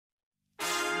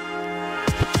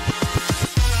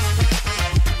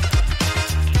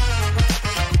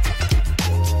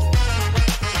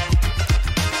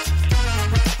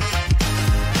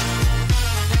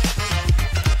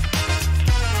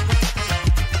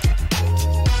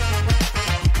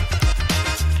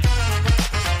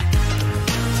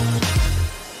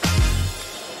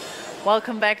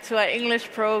Welcome back to our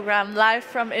English program, live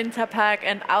from Interpack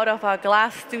and out of our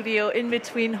glass studio in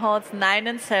between halls 9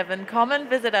 and 7. Come and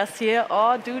visit us here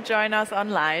or do join us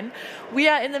online. We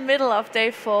are in the middle of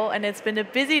day 4 and it's been a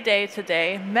busy day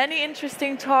today. Many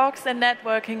interesting talks and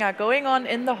networking are going on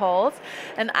in the halls,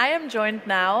 and I am joined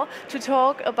now to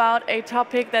talk about a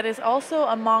topic that is also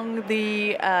among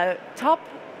the top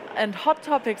and hot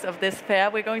topics of this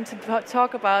fair. We're going to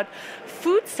talk about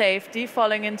food safety,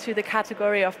 falling into the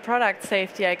category of product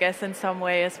safety, I guess, in some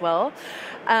way as well,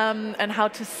 and how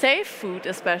to save food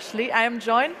especially. I am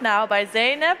joined now by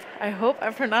Zeynep, I hope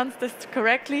I pronounced this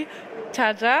correctly,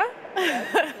 Tacer.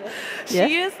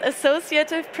 She is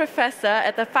Associate Professor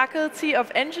at the Faculty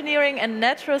of Engineering and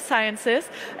Natural Sciences,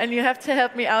 and you have to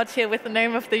help me out here with the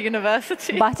name of the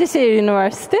university. Bahcesehir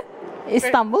University,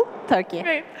 Istanbul, Turkey.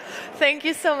 Great. Thank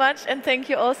you so much, and thank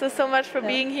you also so much for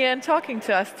being here and talking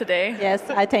to us today. Yes,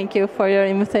 I thank you for your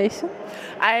invitation.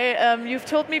 You've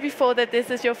told me before that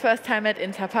this is your first time at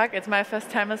Interpack. It's my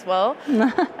first time as well.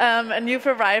 And you've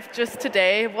arrived just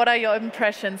today. What are your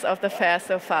impressions of the fair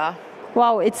so far?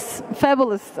 Wow, it's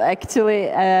fabulous actually.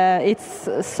 It's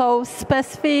so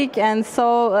specific and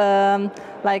so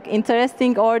like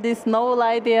interesting. All these novel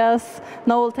ideas,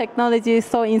 novel technologies,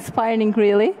 so inspiring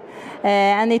really.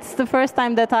 And it's the first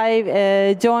time that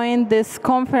I joined this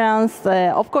conference.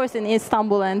 Of course, in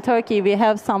Istanbul and Turkey, we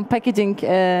have some packaging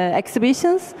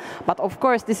exhibitions. But of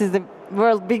course, this is the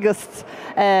world's biggest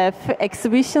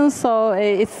exhibition, so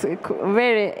it's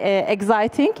very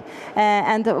exciting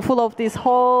and full of these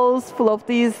halls, full of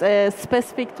these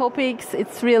specific topics.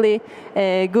 It's really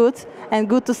good and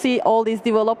good to see all these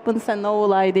developments and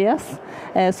novel ideas.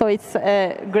 So it's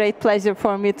a great pleasure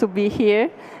for me to be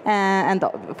here and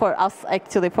for us,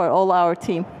 actually, for all our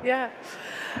team. Yeah.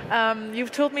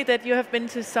 You've told me that you have been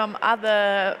to some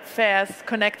other fairs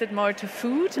connected more to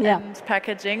food and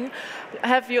packaging.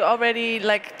 Have you already,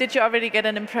 did you already get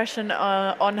an impression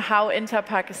on how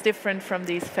Interpack is different from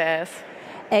these fairs?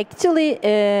 Actually,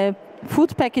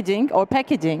 food packaging, or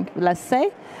packaging, let's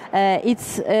say,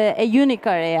 it's a unique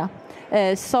area.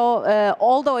 So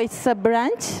although it's a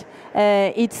branch,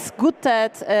 it's good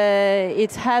that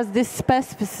it has this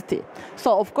specificity.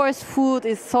 So of course food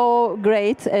is so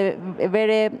great, a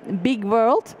very big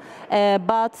world,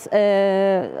 but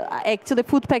actually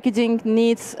food packaging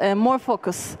needs more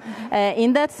focus.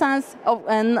 In that sense,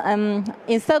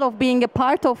 instead of being a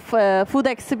part of food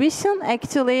exhibition,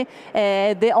 actually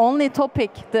the only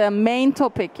topic, the main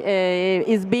topic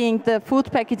is being the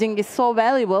food packaging is so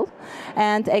valuable.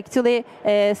 And actually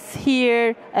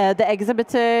here the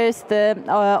exhibitors,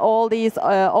 all these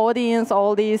audience,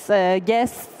 all these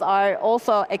guests are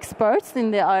also experts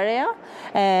in the area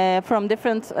from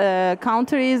different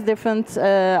countries, different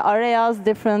areas,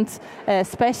 different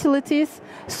specialties.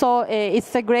 So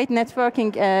it's a great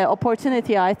networking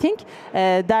opportunity, I think.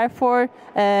 Therefore,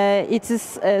 it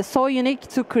is so unique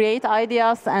to create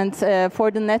ideas and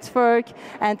for the network.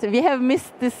 And we have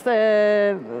missed this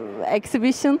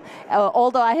exhibition.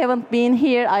 Although I haven't been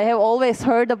here, I have always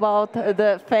heard about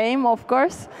the fame, of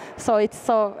course. So it's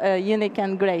so unique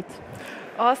and great.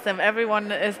 Awesome.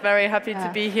 Everyone is very happy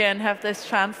to be here and have this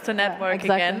chance to network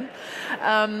again.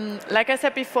 Like I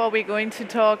said before, we're going to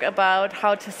talk about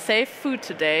how to save food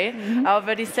today. I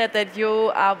already said that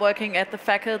you are working at the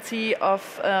Faculty of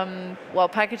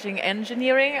Packaging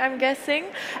Engineering, I'm guessing.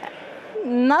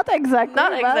 Not exactly.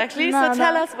 Not exactly. So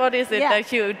tell us, what is it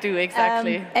that you do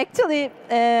exactly? Actually,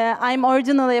 I'm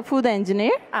originally a food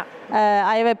engineer.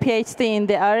 I have a PhD in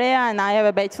the area and I have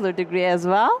a bachelor degree as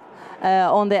well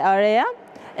on the area.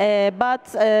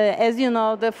 But as you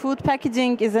know, the food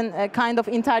packaging is a kind of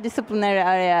interdisciplinary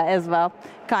area as well,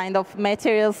 kind of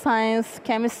material science,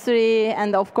 chemistry,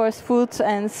 and of course food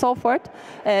and so forth.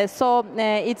 So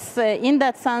it's in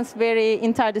that sense very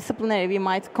interdisciplinary. We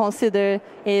might consider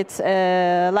it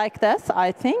like that,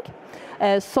 I think.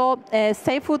 So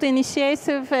Safe Food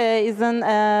Initiative is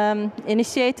an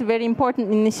initiative, very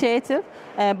important initiative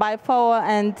by FAO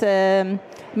and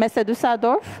Messe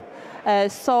Düsseldorf.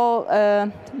 So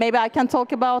maybe I can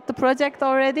talk about the project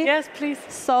already. Yes, please.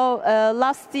 So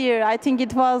last year, I think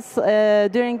it was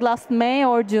during last May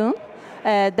or June,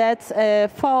 that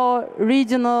FAO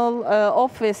Regional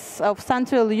Office of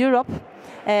Central Europe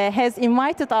has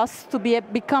invited us to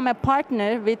become a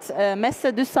partner with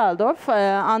Messe Düsseldorf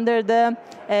under the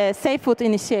Safe Food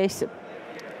Initiative.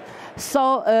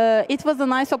 So it was a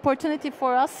nice opportunity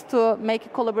for us to make a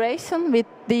collaboration with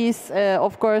these,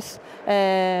 of course,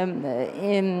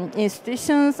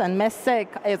 institutions and Messe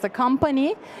as a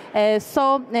company.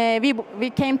 So we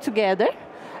came together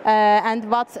and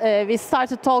we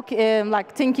started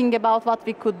thinking about what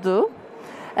we could do.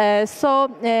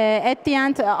 At the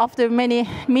end, after many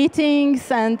meetings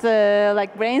and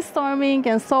like brainstorming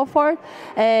and so forth,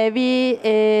 we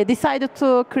decided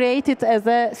to create it as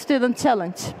a student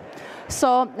challenge.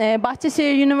 So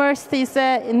Bahcesehir University is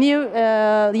a new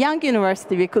young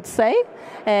university, we could say,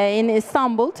 in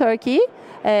Istanbul, Turkey.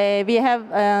 We have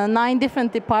 9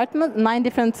 different departments, 9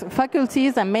 different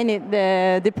faculties and many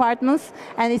departments,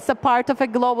 and it's a part of a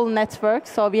global network.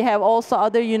 So we have also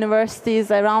other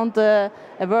universities around the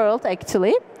world,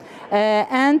 actually.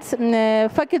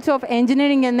 Faculty of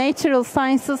Engineering and Natural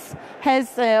Sciences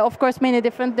has, of course, many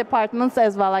different departments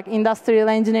as well, like industrial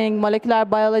engineering, molecular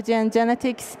biology and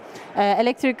genetics,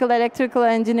 electrical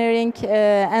engineering,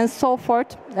 and so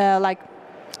forth, like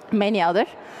many other.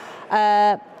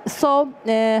 I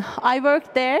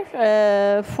worked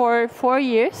there for 4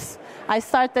 years. I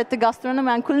started at the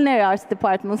Gastronomy and Culinary Arts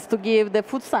departments to give the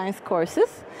food science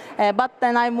courses. But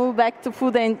then I moved back to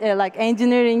food and like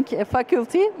engineering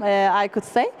faculty, I could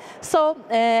say. So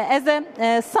as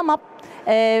a sum up,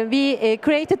 we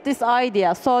created this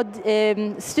idea. So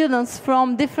students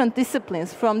from different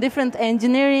disciplines, from different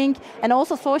engineering and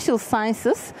also social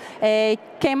sciences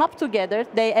came up together.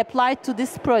 They applied to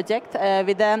this project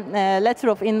with a letter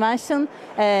of invention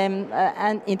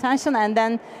and intention, and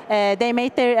then they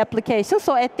made their application.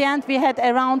 So at the end, we had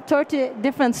around 30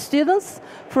 different students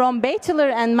from bachelor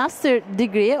and master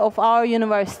degree of our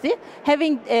university,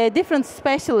 having different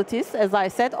specialties, as I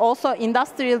said. Also,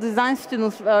 industrial design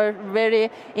students were very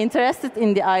interested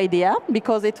in the idea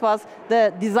because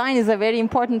the design is a very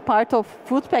important part of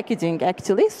food packaging,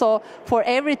 actually. So for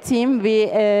every team, we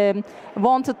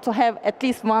wanted to have at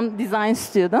least one design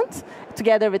student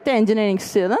together with the engineering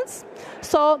students.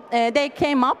 So they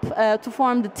came up to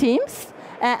form the teams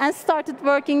and started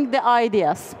working the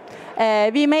ideas.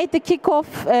 We made the kickoff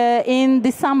in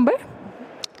December,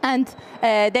 and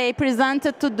they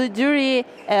presented to the jury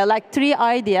like 3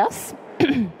 ideas.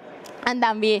 And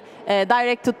then we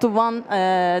directed to one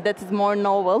that is more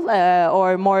novel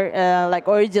or more like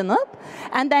original.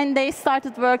 And then they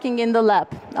started working in the lab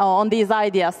on these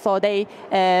ideas. So they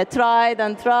tried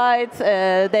and tried.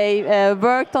 They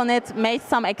worked on it, made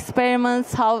some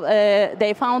experiments, how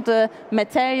they found the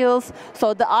materials.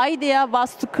 So the idea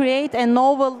was to create a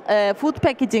novel food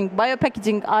packaging,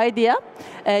 biopackaging idea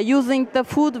using the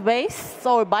food waste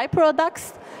or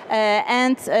byproducts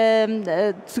and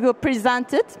to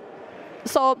present it.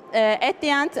 So at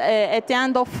the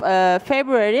end of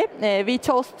February, we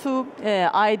chose 2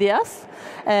 ideas,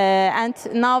 and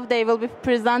now they will be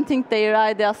presenting their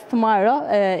ideas tomorrow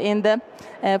in the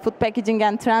food packaging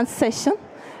and trends session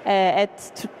at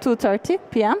 2:30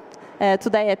 p.m.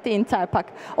 Today at the Interpack.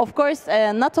 Of course,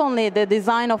 not only the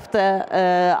design of the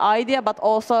idea, but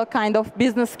also kind of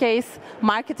business case,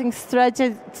 marketing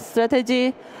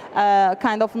strategy,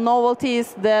 kind of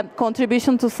novelties, the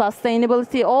contribution to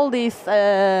sustainability, all these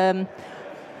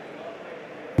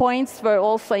points were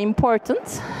also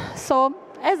important. So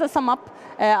as a sum up,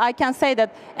 I can say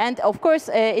that, and of course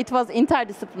it was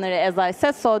interdisciplinary, as I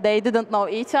said, so they didn't know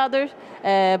each other,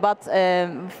 but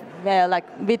like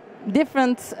with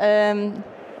different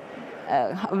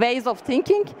ways of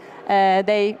thinking,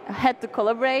 they had to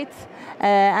collaborate,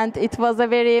 and it was a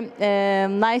very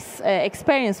nice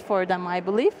experience for them, I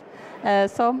believe.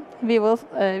 So we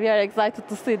are excited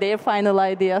to see their final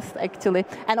ideas, actually.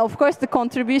 And of course, the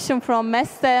contribution from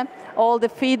Messe, all the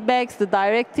feedbacks, the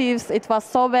directives, it was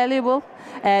so valuable.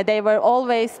 They were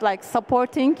always like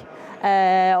supporting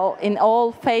in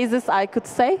all phases, I could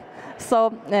say.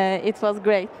 So it was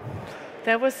great.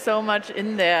 There was so much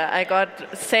in there. I got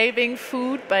saving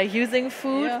food by using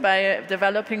food, by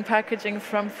developing packaging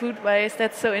from food waste.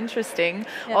 That's so interesting.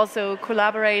 Yeah. Also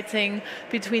collaborating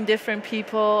between different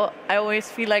people. I always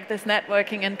feel like this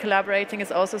networking and collaborating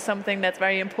is also something that's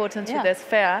very important to this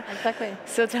fair. Exactly.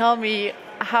 So tell me,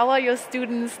 how are your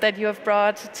students that you have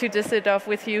brought to Düsseldorf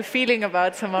with you feeling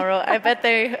about tomorrow? I bet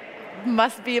they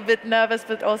must be a bit nervous,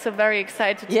 but also very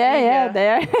excited to be here. Yeah, they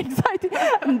are excited.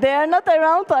 They are not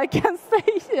around, I can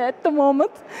say, at the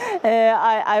moment.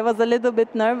 I was a little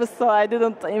bit nervous, so I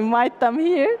didn't invite them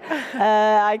here,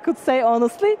 I could say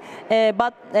honestly.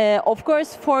 But of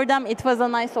course, for them, it was a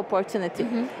nice opportunity.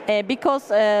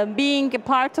 Because being a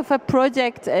part of a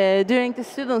project during the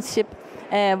studentship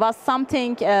was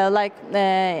something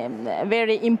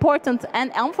very important,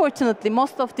 and unfortunately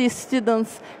most of these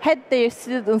students had their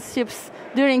studentships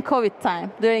during COVID time,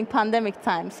 during pandemic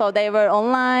time. So they were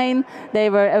online, they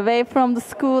were away from the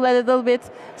school a little bit.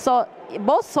 So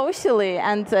both socially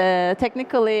and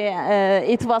technically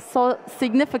it was so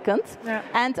significant. Yeah.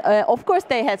 And of course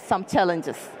they had some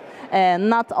challenges.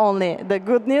 not only the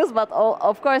good news, but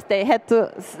of course they had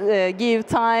to give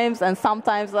times and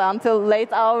sometimes until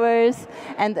late hours,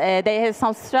 and they had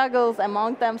some struggles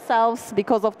among themselves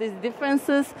because of these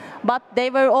differences, but they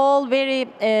were all very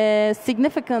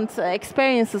significant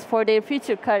experiences for their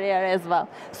future career as well.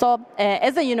 So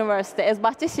as a university, as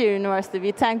Bahcesehir University,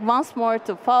 we thank once more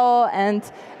to FAO and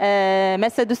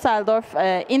Messe Düsseldorf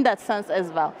in that sense as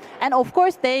well. And of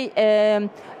course they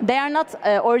are not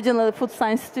originally food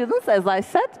science students, as I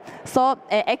said, so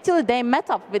actually they met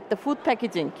up with the food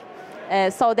packaging.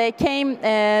 So they came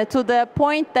to the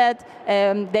point that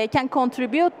they can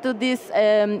contribute to this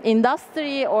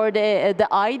industry or the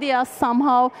ideas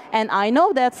somehow. And I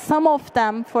know that some of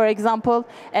them, for example,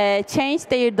 changed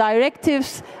their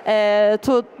directives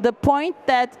to the point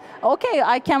that, okay,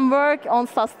 I can work on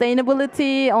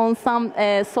sustainability, on some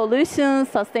solutions,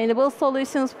 sustainable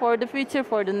solutions for the future,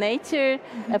 for the nature,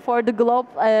 for the globe.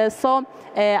 So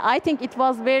I think it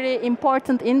was very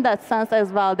important in that sense as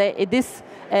well. This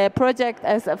project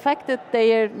has affected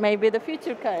their maybe the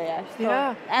future career. So,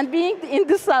 yeah. And being in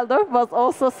Düsseldorf was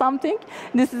also something.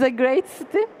 This is a great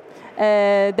city.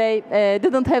 They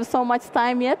didn't have so much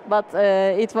time yet, but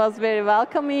it was very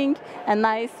welcoming and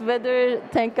nice weather.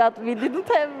 Thank God we didn't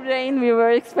have rain. We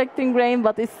were expecting rain,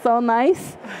 but it's so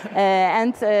nice.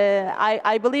 And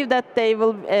I believe that they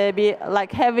will be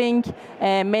like having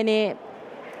many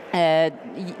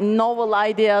novel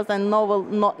ideas and novel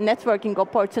networking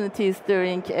opportunities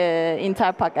during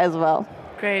Interpack as well.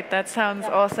 Great, that sounds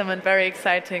awesome and very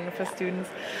exciting for students.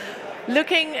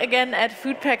 Looking again at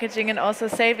food packaging and also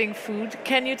saving food,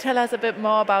 can you tell us a bit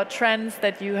more about trends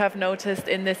that you have noticed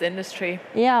in this industry?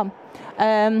 Yeah,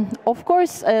 of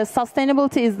course,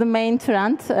 sustainability is the main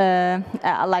trend.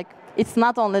 It's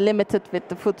not only limited with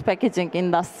the food packaging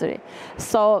industry.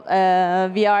 So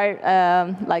we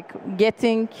are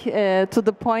getting to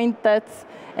the point that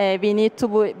we need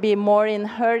to be more in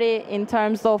hurry in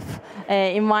terms of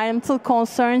environmental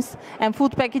concerns, and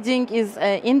food packaging is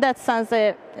in that sense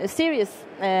a serious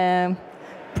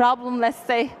problem, let's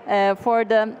say, for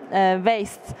the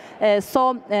waste.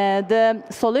 So the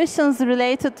solutions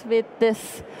related with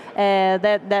this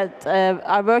that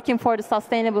are working for the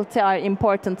sustainability are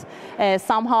important.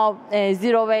 Somehow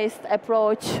zero waste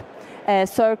approach,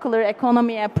 circular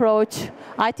economy approach,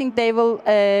 I think they will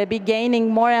be gaining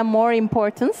more and more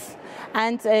importance.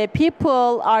 And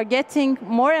people are getting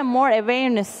more and more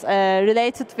awareness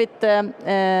related with the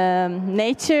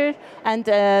nature and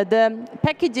the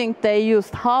packaging they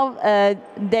used, how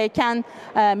they can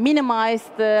minimize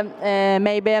the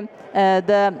maybe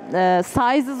the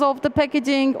sizes of the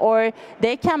packaging, or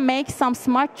they can make some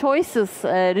smart choices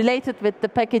related with the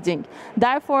packaging.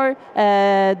 Therefore,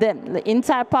 the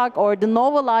Interpack or the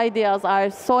novel ideas are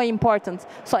so important.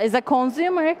 So as a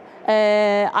consumer,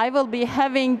 I will be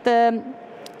having the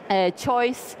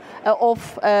choice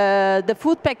of the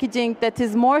food packaging that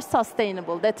is more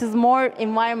sustainable, that is more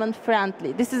environment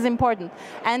friendly. This is important.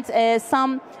 And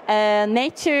some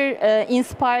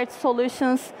nature-inspired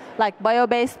solutions like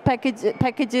bio-based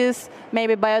packages,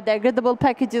 maybe biodegradable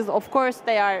packages, of course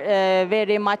they are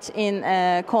very much in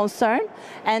concern.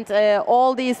 And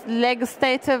all these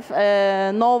legislative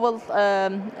novel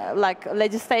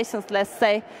legislations, let's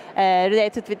say,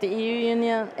 related with the EU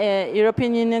Union,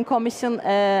 European Union Commission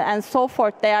and so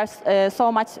forth, they are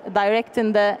so much direct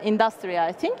in the industry,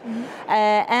 I think.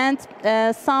 And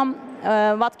some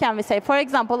what can we say? For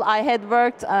example, I had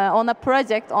worked on a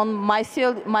project on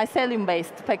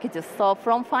mycelium-based packages. So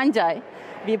from fungi,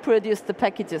 we produced the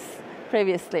packages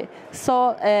previously.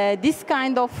 So this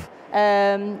kind of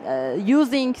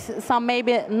using some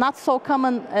maybe not so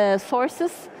common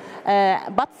sources,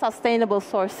 but sustainable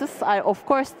sources are, of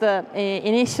course, the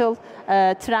initial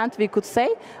trend, we could say.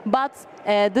 But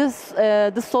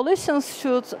the solutions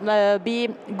should be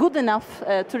good enough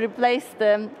to replace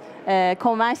the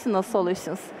conventional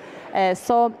solutions.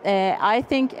 So I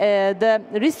think the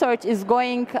research is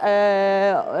going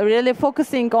really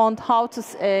focusing on how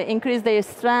to increase their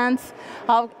strengths,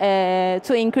 how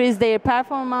to increase their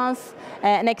performance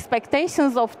and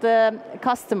expectations of the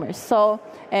customers. So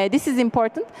this is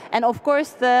important. And of course,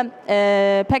 the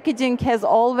packaging has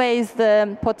always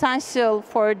the potential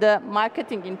for the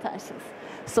marketing intentions.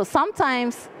 So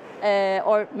sometimes,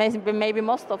 or maybe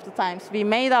most of the times, we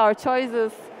made our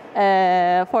choices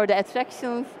for the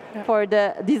attractions, for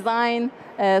the design,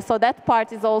 So that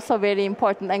part is also very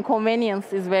important, and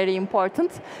convenience is very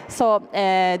important. So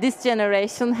this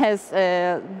generation has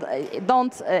they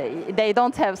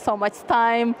don't have so much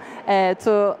time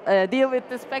to deal with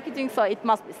this packaging. So it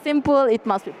must be simple, it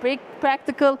must be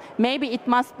practical. Maybe it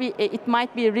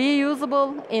might be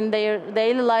reusable in their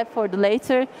daily life for the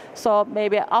later. So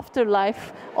maybe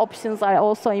afterlife options are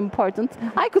also important.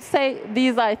 I could say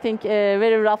these, I think,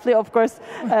 very roughly. Of course,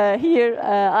 here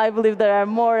I believe there are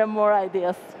more and more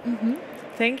ideas. Mm-hmm.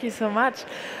 Thank you so much.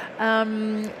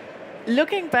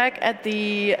 Looking back at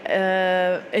the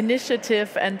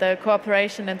initiative and the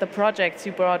cooperation and the projects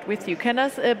you brought with you,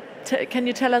 can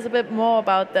you tell us a bit more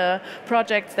about the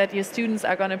projects that your students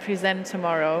are going to present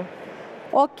tomorrow?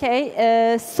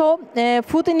 Okay, so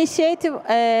Food Initiative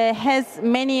has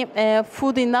many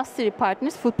food industry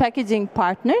partners, food packaging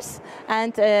partners,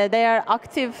 and they are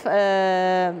active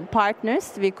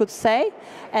partners, we could say.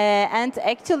 And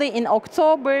actually in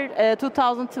October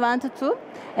 2022,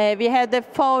 we had the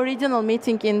FAO regional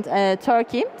meeting in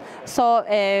Turkey. So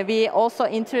we also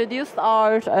introduced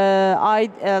our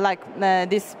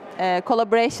this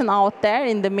collaboration out there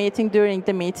in the meeting, during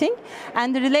the meeting.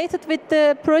 And related with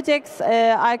the projects,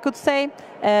 I could say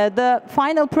the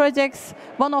final projects,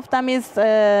 one of them is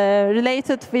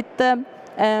related with the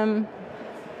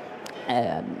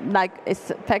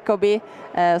it's PECOBI,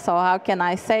 so how can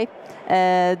I say?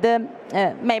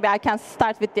 Maybe I can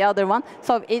start with the other one.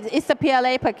 So it's a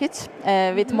PLA package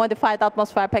with modified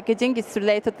atmosphere packaging. It's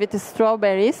related with the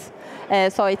strawberries.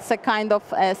 So it's a kind of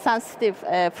sensitive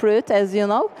fruit, as you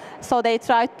know. So they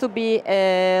tried to be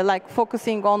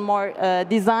focusing on more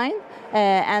design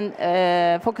and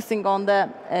focusing on the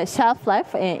shelf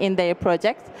life in their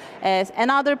project.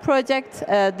 Another project,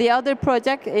 the other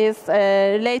project is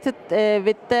related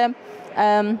with the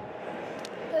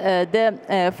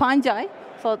fungi.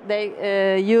 So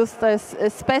they used a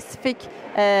specific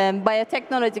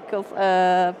biotechnological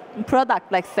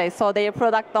product, let's say. So their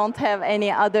product don't have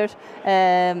any other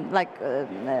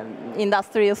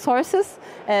industrial sources.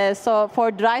 So for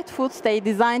dried foods, they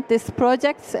designed this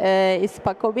project. It's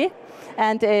PECOBI.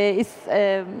 And it's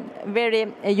very,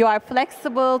 you are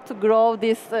flexible to grow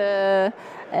this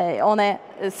on a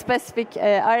specific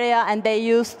area. And they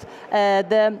used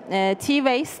the tea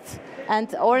waste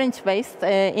and orange waste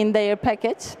in their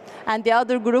package, and the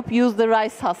other group used the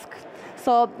rice husk.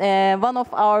 So one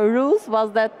of our rules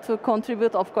was that to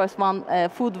contribute, of course, one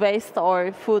food waste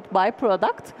or food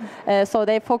byproduct. So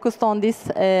they focused on this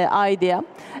idea.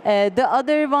 The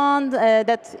other one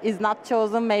that is not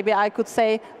chosen, maybe I could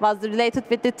say, was related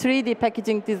with the 3D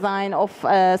packaging design of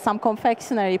some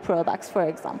confectionery products, for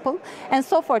example, and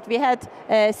so forth. We had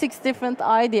 6 different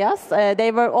ideas.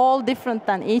 They were all different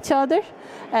than each other.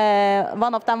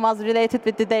 One of them was related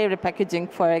with the dairy packaging,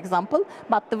 for example.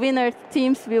 But the winner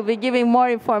teams will be giving more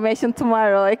information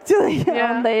tomorrow, actually,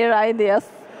 on their ideas.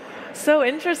 So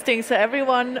interesting. So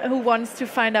everyone who wants to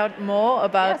find out more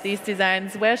about these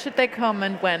designs, where should they come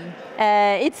and when?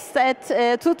 It's at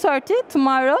 2:30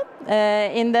 tomorrow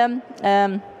in the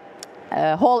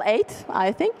Hall 8,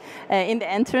 I think, in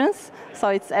the entrance. So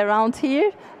it's around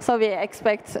here. So we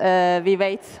expect, we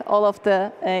wait all of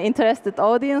the interested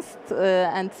audience to,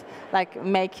 and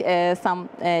make some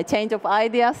change of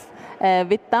ideas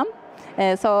with them.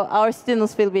 So our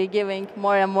students will be giving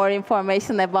more and more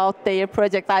information about their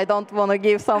project. I don't want to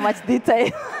give so much detail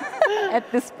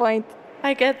at this point.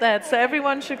 I get that. So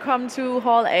everyone should come to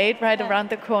Hall 8, right around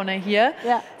the corner here.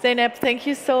 Zeynep, thank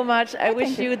you so much. I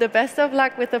wish you the best of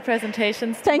luck with the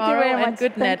presentations tomorrow. Thank you very much. And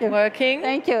good networking.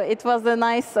 Thank you. It was a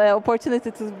nice opportunity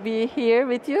to be here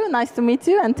with you. Nice to meet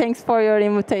you, and thanks for your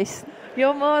invitation.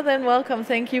 You're more than welcome.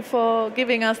 Thank you for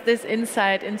giving us this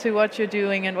insight into what you're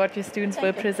doing and what your students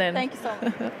will present. Thank you so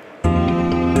much.